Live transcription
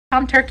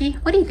Tom Turkey,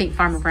 what do you think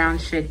Farmer Brown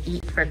should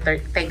eat for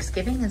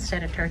Thanksgiving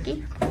instead of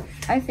turkey?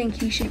 I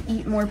think he should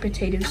eat more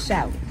potato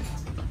salad.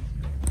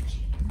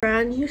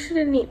 Brown, you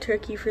shouldn't eat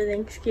turkey for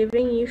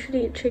Thanksgiving. You should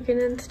eat chicken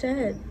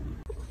instead.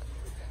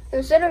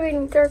 Instead of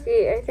eating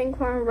turkey, I think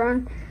Farmer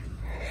Brown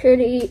should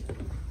eat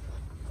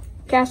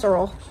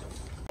casserole.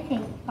 I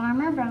think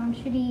Farmer Brown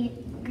should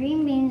eat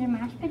green beans or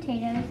mashed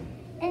potatoes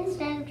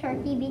instead of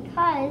turkey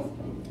because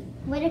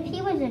what if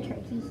he was a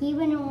turkey? He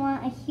wouldn't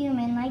want a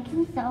human like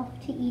himself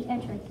to eat a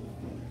turkey.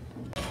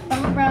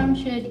 Farmer Brown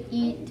should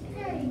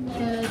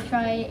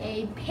try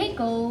a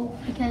pickle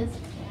because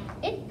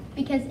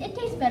it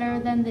tastes better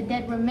than the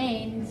dead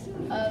remains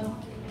of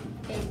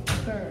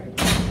a bird.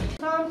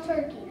 Tom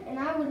Turkey, and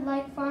I would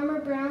like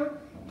Farmer Brown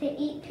to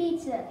eat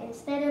pizza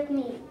instead of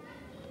meat.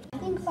 I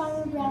think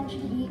Farmer Brown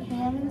should eat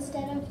ham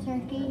instead of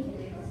turkey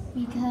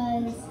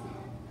because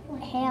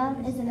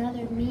ham is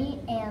another meat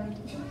and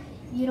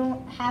you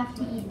don't have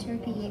to eat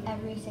turkey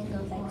every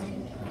single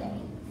Thanksgiving day.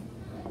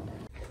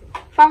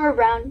 Farmer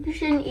Brown, you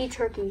shouldn't eat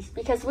turkeys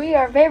because we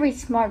are very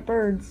smart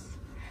birds.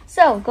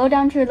 So go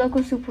down to your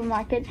local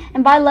supermarket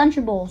and buy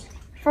Lunchables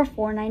for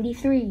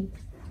 $4.93.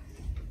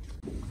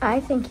 I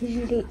think he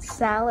should eat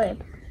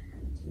salad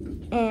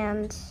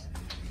and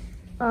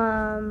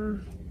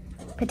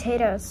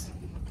potatoes.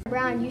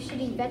 Brown, you should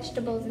eat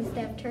vegetables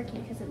instead of turkey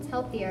because it's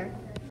healthier.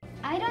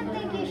 I don't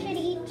think you should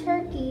eat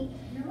turkey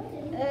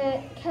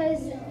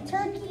because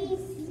turkeys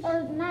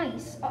are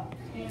nice.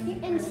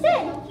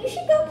 Instead, you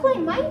should go play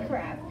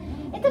Minecraft.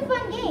 It's a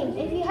fun game.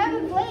 If you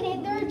haven't played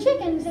it, there are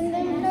chickens and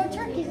there are no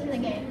turkeys in the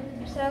game.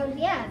 So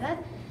yeah,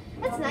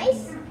 that's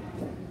nice.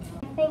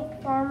 I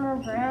think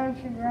Farmer Brown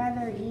should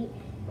rather eat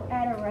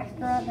at a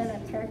restaurant than a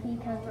turkey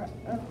because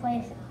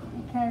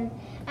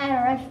at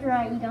a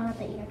restaurant you don't have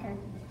to eat a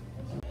turkey.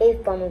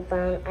 Hey Farmer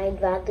Brown,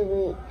 I'd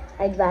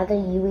rather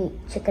you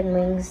eat chicken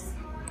wings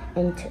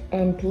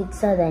and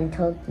pizza than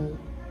turkey.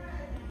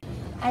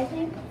 I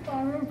think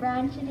Farmer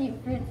Brown should eat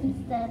fruits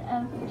instead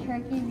of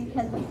turkey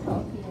because it's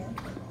healthier.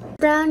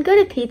 Brown, go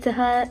to Pizza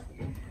Hut.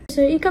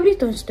 So eat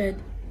cabrito instead.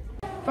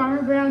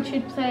 Farmer Brown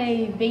should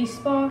play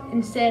baseball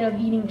instead of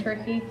eating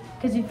turkey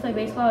because if you play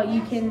baseball,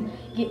 you can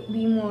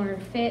be more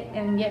fit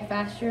and get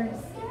faster,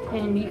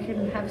 and you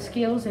can have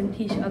skills and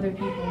teach other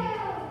people.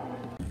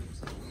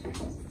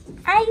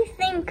 I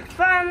think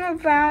Farmer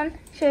Brown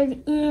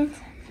should eat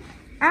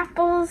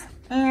apples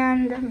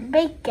and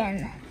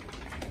bacon.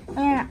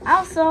 And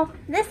also,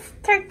 this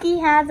turkey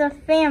has a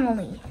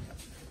family.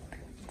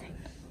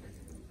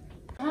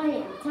 I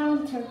am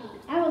Tom Turkey.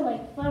 I would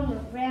like Farmer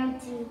Brown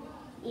to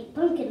eat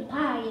pumpkin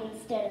pie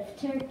instead of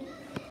turkey.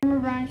 Farmer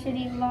Brown should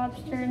eat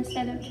lobster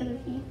instead of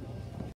turkey.